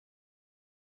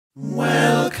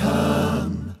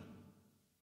Welcome.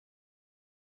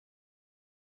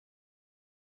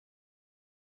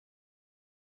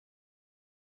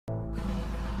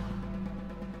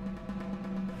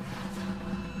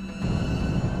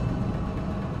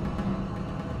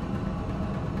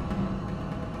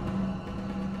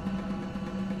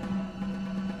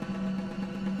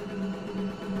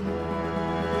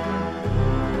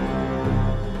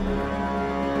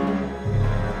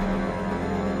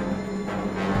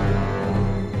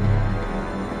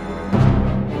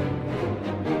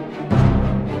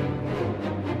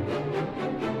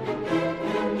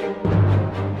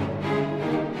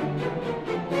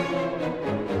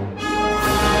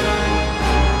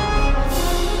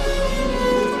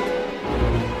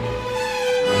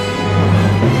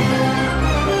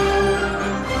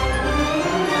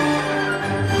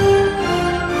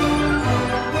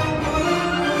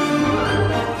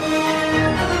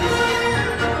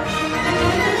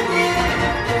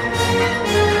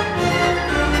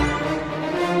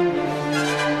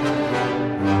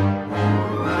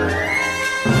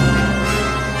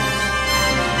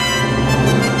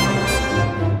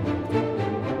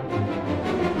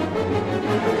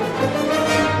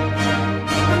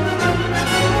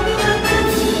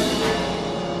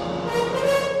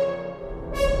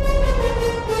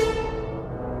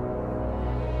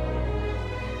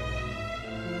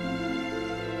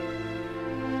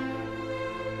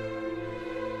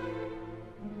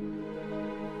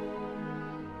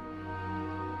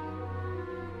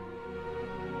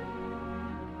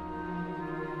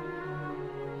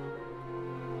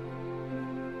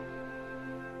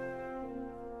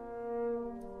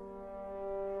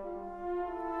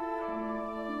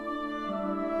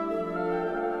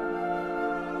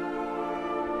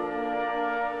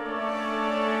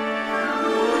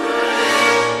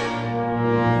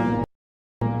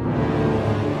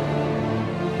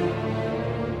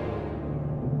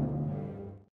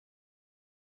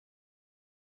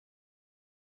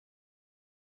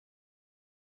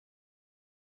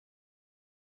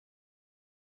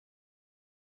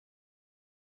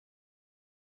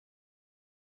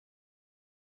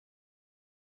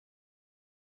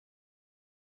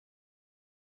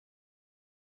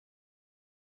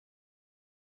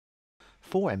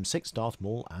 For M6, Darth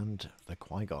Maul and the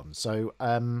Qui Gon. So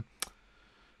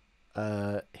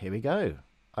here we go.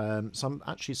 So I'm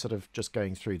actually sort of just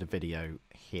going through the video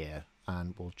here,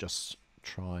 and we'll just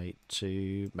try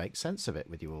to make sense of it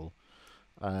with you all.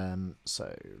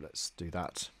 So let's do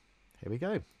that. Here we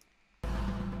go.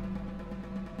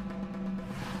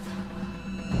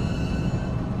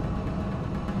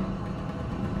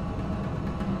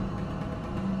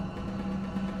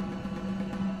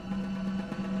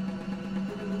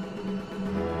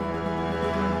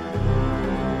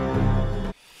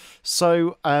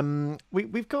 So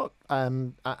we've got,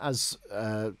 as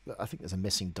I think there's a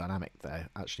missing dynamic there,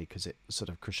 actually, because it sort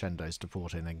of crescendos to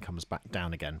 40 and then comes back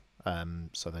down again.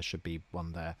 So there should be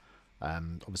one there.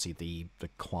 Obviously, the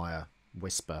choir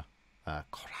whisper as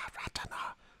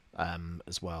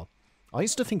well. I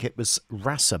used to think it was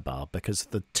Rasabar because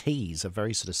the T's are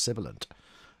very sort of sibilant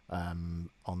on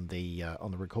the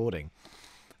recording.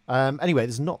 Anyway,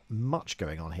 there's not much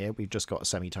going on here. We've just got a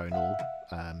semitonal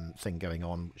thing going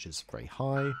on, which is very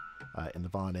high in the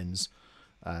violins,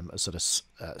 a sort of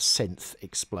synth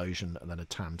explosion, and then a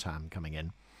tam-tam coming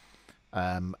in.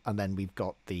 And then we've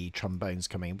got the trombones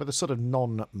coming in with a sort of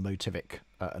non-motivic,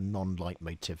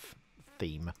 non-leitmotiv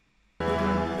theme.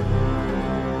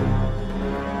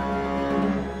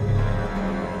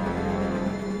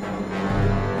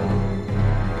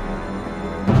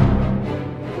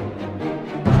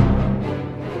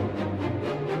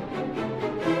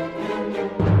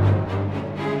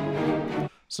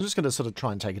 So I'm just going to sort of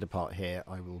try and take it apart here.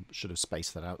 I should have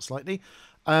spaced that out slightly.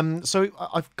 So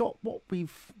I've got what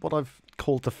I've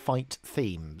called the fight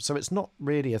theme. So it's not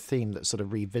really a theme that's sort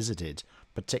of revisited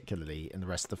particularly in the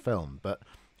rest of the film, but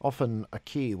often a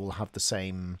cue will have the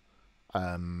same,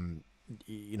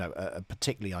 you know, a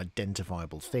particularly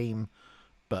identifiable theme,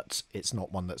 but it's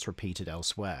not one that's repeated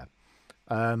elsewhere.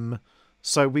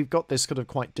 So we've got this sort of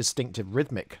quite distinctive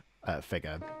rhythmic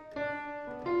figure.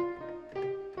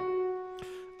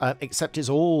 Except it's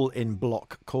all in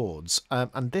block chords.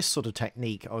 And this sort of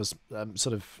technique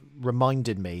sort of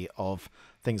reminded me of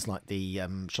things like the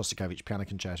Shostakovich Piano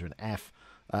Concerto in F,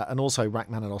 and also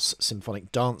Rachmaninoff's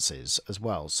symphonic dances as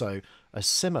well. So a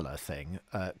similar thing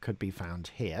could be found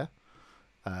here.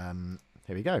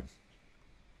 Here we go.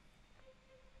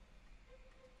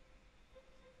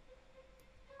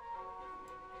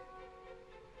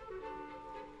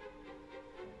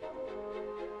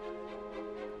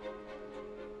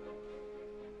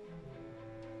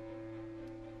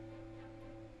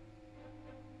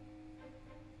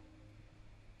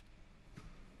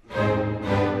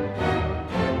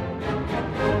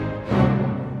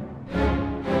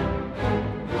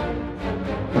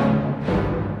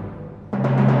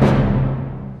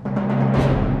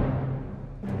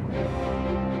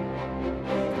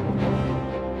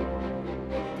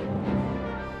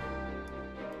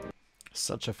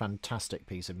 such a fantastic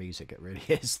piece of music. It really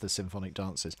is. The symphonic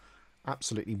dances,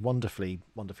 absolutely wonderfully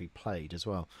played as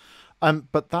well.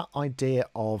 But that idea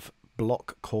of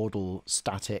block chordal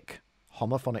static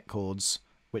homophonic chords,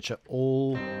 which are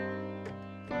all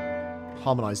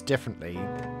harmonized differently,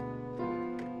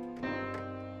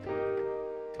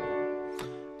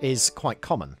 is quite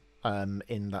common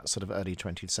in that sort of early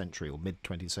 20th century or mid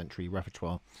 20th century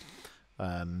repertoire.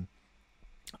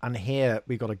 And here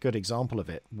we've got a good example of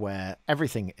it where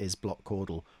everything is block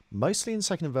chordal, mostly in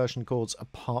second inversion chords,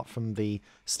 apart from the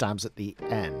stabs at the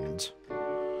end.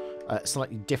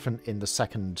 Slightly different in the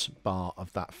second bar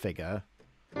of that figure.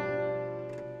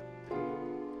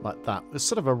 Like that. There's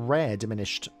sort of a rare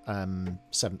diminished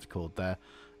seventh chord there,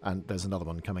 and there's another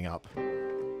one coming up.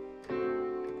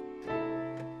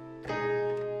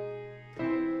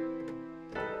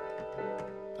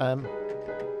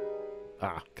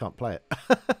 Can't play it.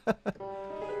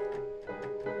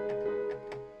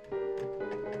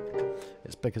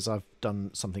 It's because I've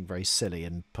done something very silly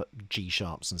and put G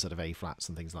sharps instead of A flats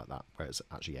and things like that, where it's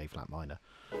actually A flat minor.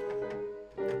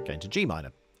 Going to G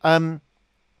minor.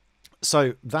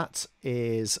 So that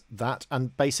is that,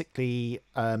 and basically,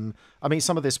 I mean,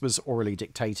 some of this was orally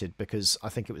dictated because I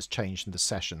think it was changed in the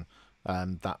session.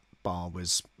 That bar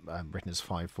was written as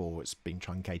 5/4. It's been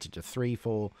truncated to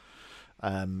 3/4.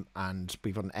 And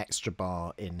we've got an extra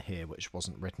bar in here which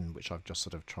wasn't written, which I've just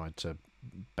sort of tried to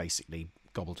basically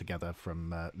gobble together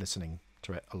from listening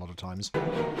to it a lot of times.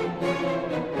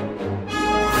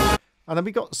 And then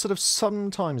we got sort of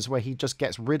sometimes where he just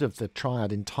gets rid of the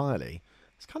triad entirely.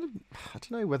 It's kind of, I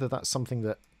don't know whether that's something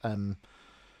that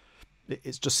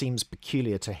it just seems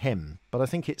peculiar to him, but I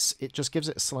think it just gives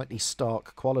it a slightly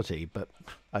stark quality, but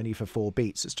only for 4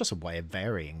 beats. It's just a way of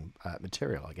varying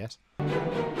material, I guess.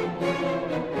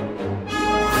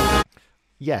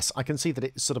 Yes, I can see that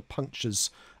it sort of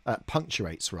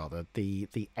punctuates rather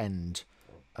the end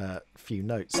few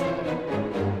notes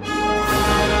there.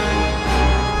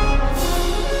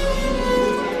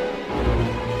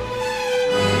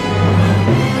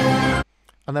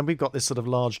 And then we've got this sort of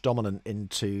large dominant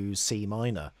into C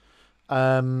minor.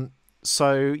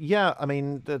 So yeah, I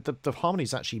mean the harmony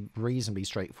is actually reasonably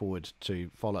straightforward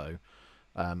to follow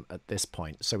at this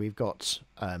point. So we've got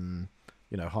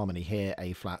you know, harmony here,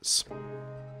 A flats,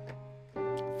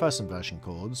 first inversion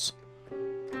chords,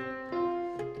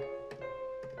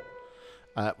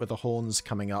 with the horns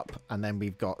coming up, and then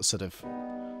we've got sort of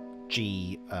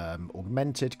G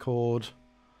augmented chord,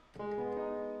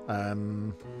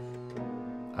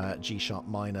 G sharp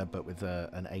minor, but with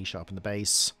an A sharp in the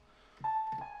bass,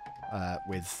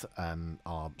 with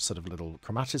our sort of little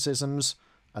chromaticisms,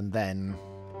 and then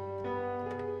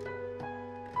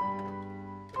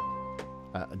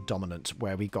a dominant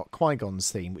where we've got Qui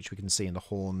Gon's theme, which we can see in the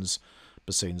horns,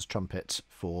 bassoons, trumpet,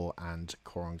 4, and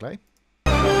cor anglais.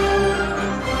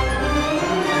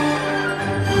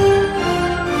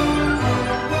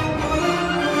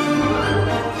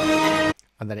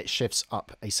 And then it shifts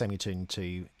up a semitone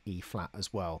to E flat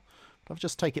as well. But I'll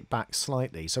just take it back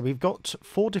slightly. So we've got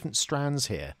 4 different strands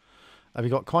here. We've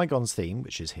got Qui Gon's theme,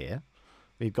 which is here.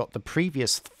 We've got the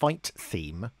previous fight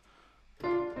theme,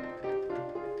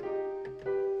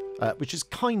 which is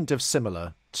kind of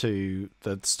similar to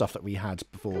the stuff that we had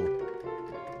before.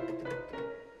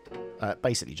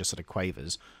 Basically just sort of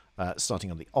quavers,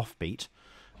 starting on the offbeat.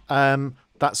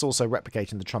 That's also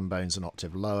replicating the trombones an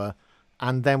octave lower.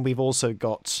 And then we've also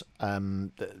got,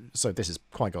 so this is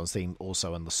Qui Gon's theme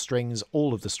also on the strings,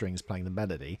 all of the strings playing the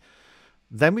melody.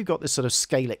 Then we've got this sort of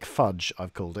scalic fudge,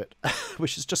 I've called it,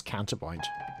 which is just counterpoint,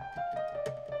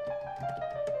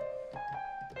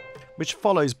 which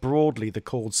follows broadly the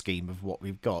chord scheme of what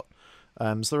we've got.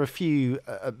 So there are a few,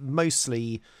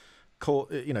 mostly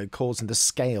chords in the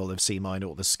scale of C minor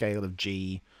or the scale of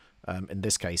G. In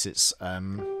this case, it's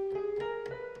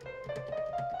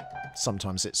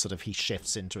sometimes it's sort of he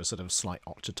shifts into a sort of slight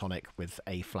octatonic with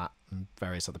A flat and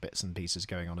various other bits and pieces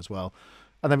going on as well.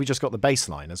 And then we just got the bass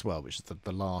line as well, which is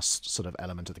the last sort of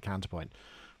element of the counterpoint.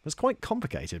 It's quite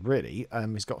complicated, really.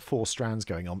 He's got 4 strands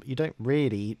going on, but you don't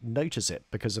really notice it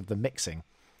because of the mixing.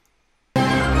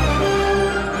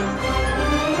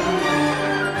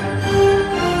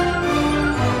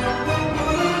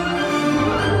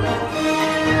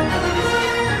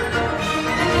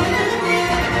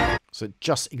 So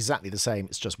just exactly the same,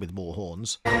 it's just with more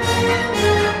horns.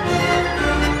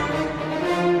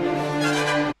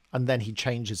 And then he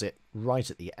changes it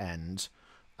right at the end.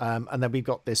 And then we've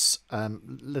got this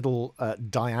little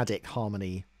dyadic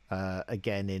harmony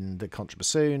again in the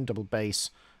contrabassoon, double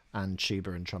bass, and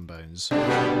tuba and trombones.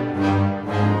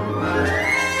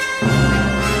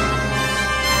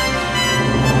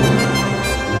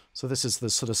 So this is the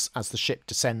sort of, as the ship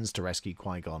descends to rescue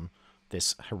Qui Gon,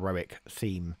 this heroic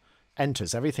theme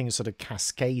enters. Everything is sort of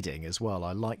cascading as well.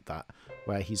 I like that,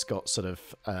 where he's got sort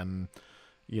of,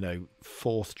 you know,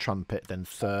 fourth trumpet, then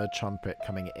third trumpet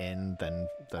coming in, then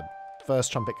the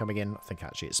first trumpet coming in. I think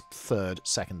actually it's third,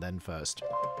 second, then first,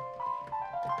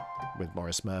 with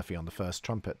Maurice Murphy on the first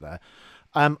trumpet there.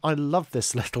 I love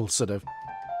this little sort of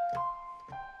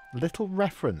little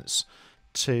reference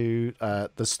to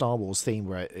the Star Wars theme,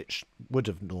 where it would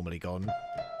have normally gone.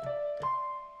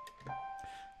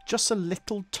 Just a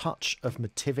little touch of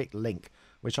motivic link,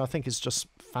 which I think is just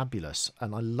fabulous.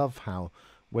 And I love how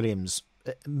Williams,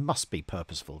 it must be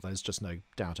purposeful. There's just no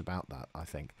doubt about that, I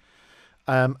think.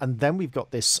 And then we've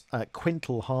got this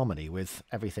quintal harmony with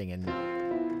everything in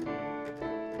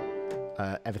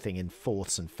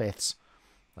fourths and fifths.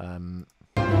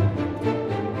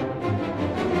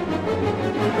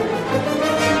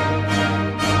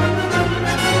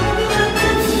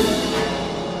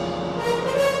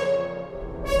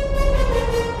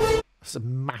 It's a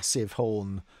massive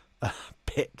horn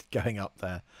bit going up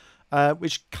there,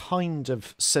 which kind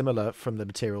of similar from the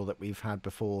material that we've had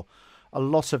before. A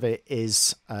lot of it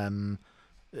is, you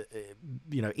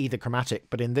know, either chromatic,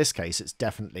 but in this case, it's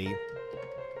definitely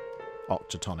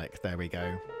octatonic. There we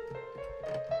go.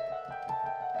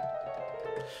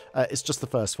 It's just the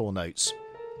first four notes,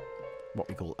 what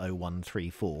we call O, 1, 3,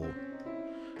 4.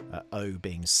 O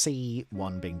being C,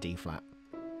 1 being D flat,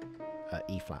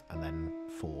 E flat, and then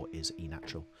 4 is E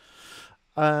natural.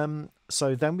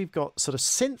 So then we've got sort of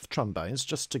synth trombones,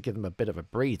 just to give them a bit of a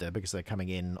breather, because they're coming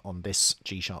in on this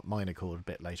G sharp minor chord a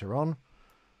bit later on.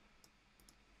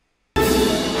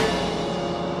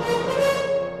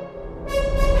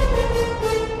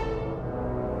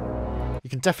 You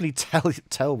can definitely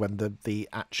tell when the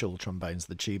actual trombones,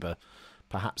 the tuba,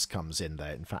 perhaps comes in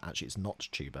there. In fact, actually, it's not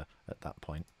tuba at that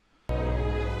point.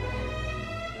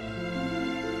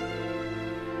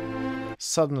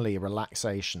 Suddenly a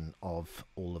relaxation of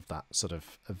all of that sort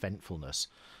of eventfulness.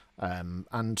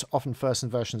 And often first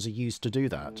inversions are used to do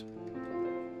that.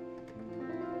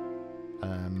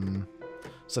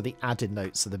 So the added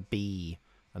notes are the B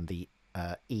and the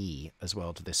E as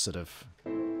well to this sort of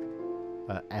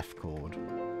F chord.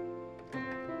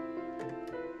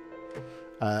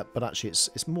 But actually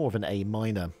it's more of an A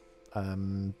minor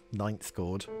ninth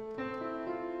chord.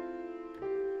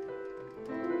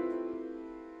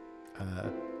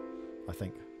 I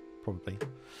think, probably.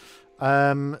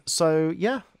 So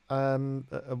yeah, a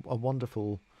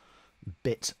wonderful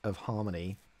bit of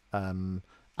harmony, and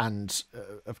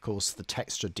of course the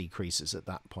texture decreases at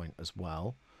that point as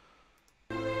well.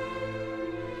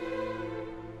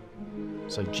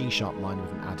 So G sharp minor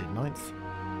with an added ninth.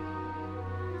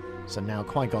 So now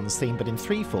Qui Gon's theme, but in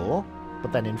 3/4,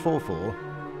 but then in 4/4.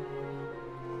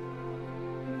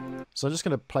 So I'm just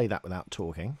going to play that without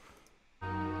talking.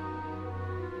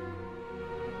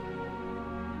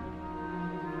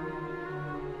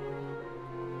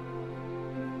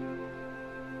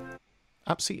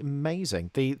 Absolutely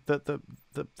amazing. The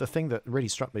thing that really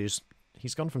struck me is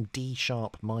he's gone from D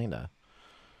sharp minor,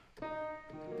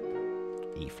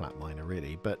 E flat minor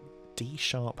really, but D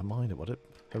sharp minor, what a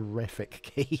horrific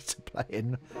key to play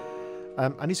in.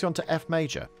 And he's gone to F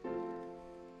major.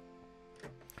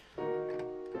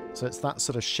 So it's that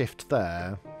sort of shift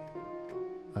there,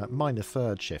 minor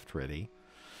third shift really.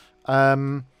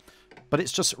 But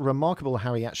it's just remarkable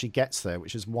how he actually gets there,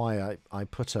 which is why I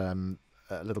put a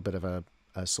little bit of a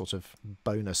sort of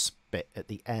bonus bit at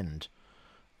the end,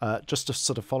 just to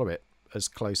sort of follow it as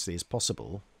closely as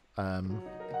possible.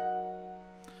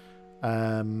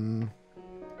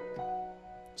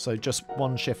 So just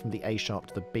one shift from the A sharp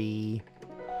to the B.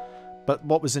 But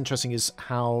what was interesting is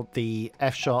how the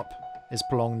F sharp is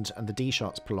prolonged and the D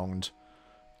sharp's prolonged,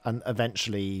 and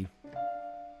eventually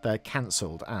they're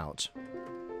cancelled out,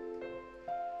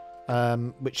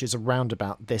 which is around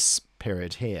about this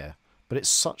period here. But it's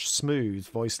such smooth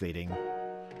voice leading.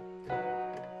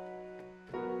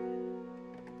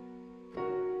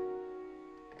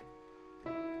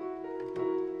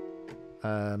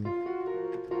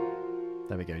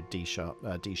 There we go, D sharp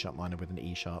minor with an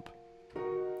E sharp.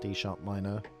 D sharp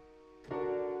minor.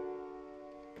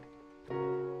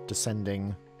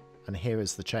 Descending, and here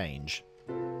is the change.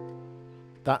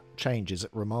 That change is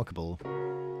remarkable.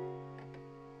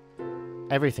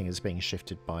 Everything is being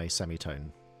shifted by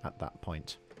semitone at that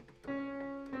point.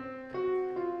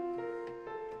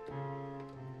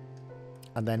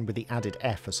 And then with the added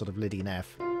F, a sort of Lydian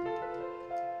F.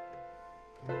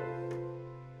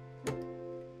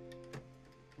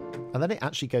 And then it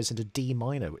actually goes into D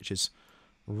minor, which is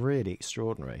really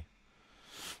extraordinary.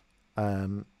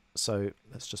 So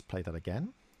let's just play that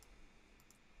again.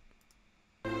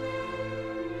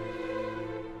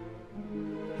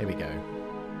 Here we go.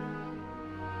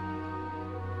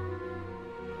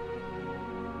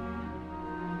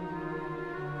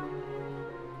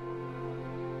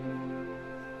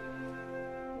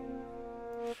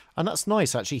 And that's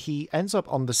nice, actually. He ends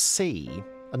up on the C,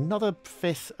 another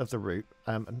fifth of the route.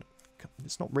 And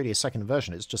it's not really a second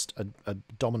inversion, it's just a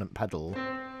dominant pedal.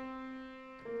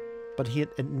 But it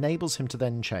enables him to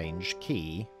then change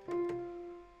key.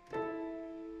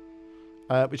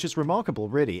 Which is remarkable,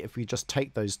 really, if we just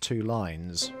take those two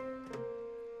lines.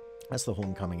 That's the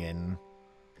horn coming in.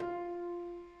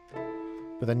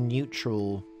 With a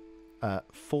neutral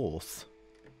fourth.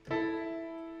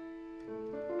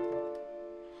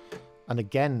 And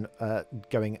again,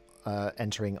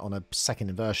 entering on a second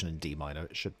inversion in D minor.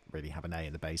 It should really have an A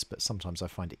in the bass, but sometimes I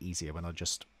find it easier when I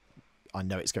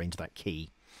know it's going to that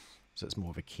key. So it's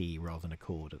more of a key rather than a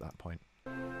chord at that point.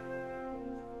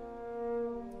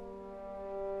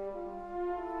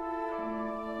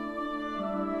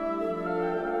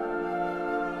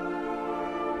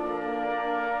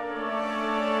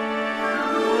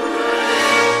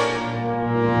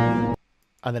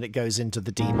 And then it goes into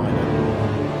the D minor.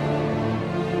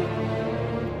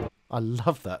 I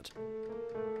love that.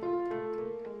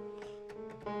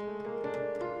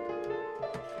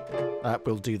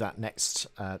 We'll do that next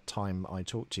time I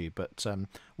talk to you. But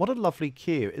what a lovely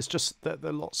cue. It's just that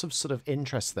there are lots of sort of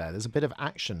interest there. There's a bit of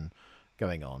action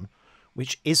going on,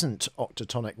 which isn't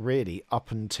octatonic really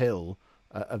up until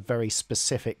a very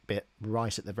specific bit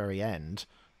right at the very end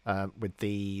with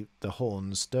the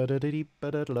horns,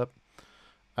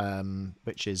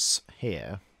 which is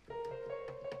here.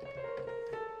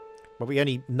 But we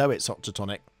only know it's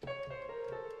octatonic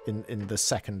in the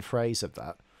second phrase of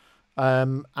that.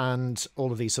 And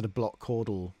all of these sort of block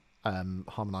chordal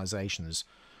harmonizations,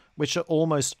 which are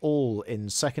almost all in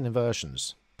second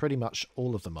inversions. Pretty much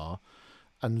all of them are.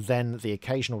 And then the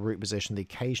occasional root position, the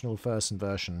occasional first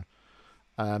inversion.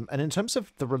 And in terms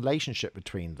of the relationship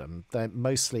between them, they're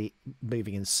mostly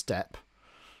moving in step.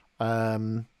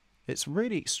 It's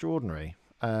really extraordinary.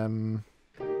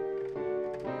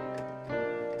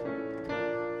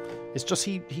 It's just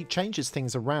he changes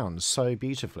things around so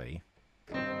beautifully.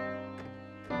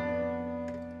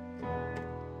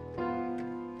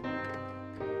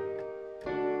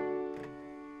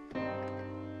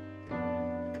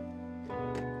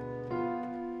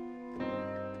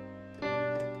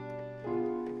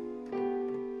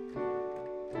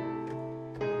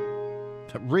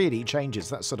 It really changes.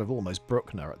 That's sort of almost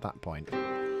Bruckner at that point.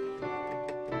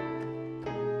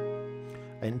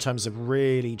 In terms of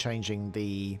really changing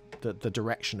the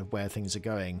direction of where things are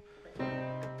going.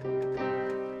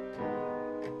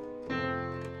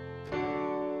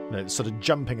 No, sort of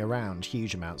jumping around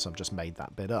huge amounts. I've just made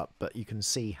that bit up, but you can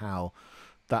see how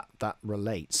that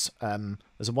relates.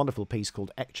 There's a wonderful piece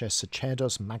called Ecce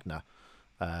Sacerdos Magnus,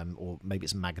 or maybe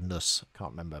it's Magnus,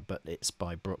 can't remember, but it's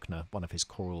by Bruckner, one of his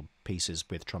choral pieces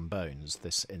with trombones,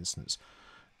 this instance,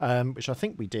 which I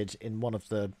think we did in one of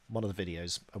the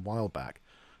videos a while back.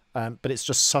 But it's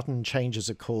just sudden changes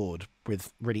of chord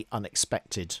with really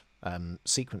unexpected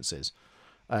sequences.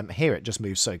 Here it just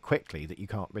moves so quickly that you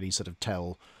can't really sort of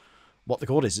tell what the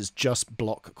chord is. It's just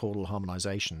block chordal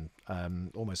harmonization,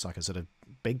 almost like a sort of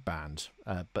big band,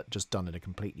 but just done in a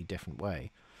completely different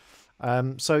way.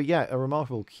 So yeah, a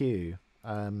remarkable cue,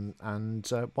 and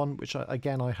one which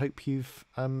again I hope you've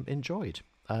enjoyed.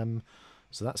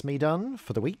 So that's me done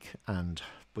for the week, and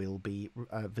we'll be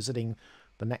visiting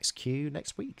the next cue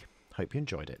next week. Hope you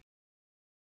enjoyed it.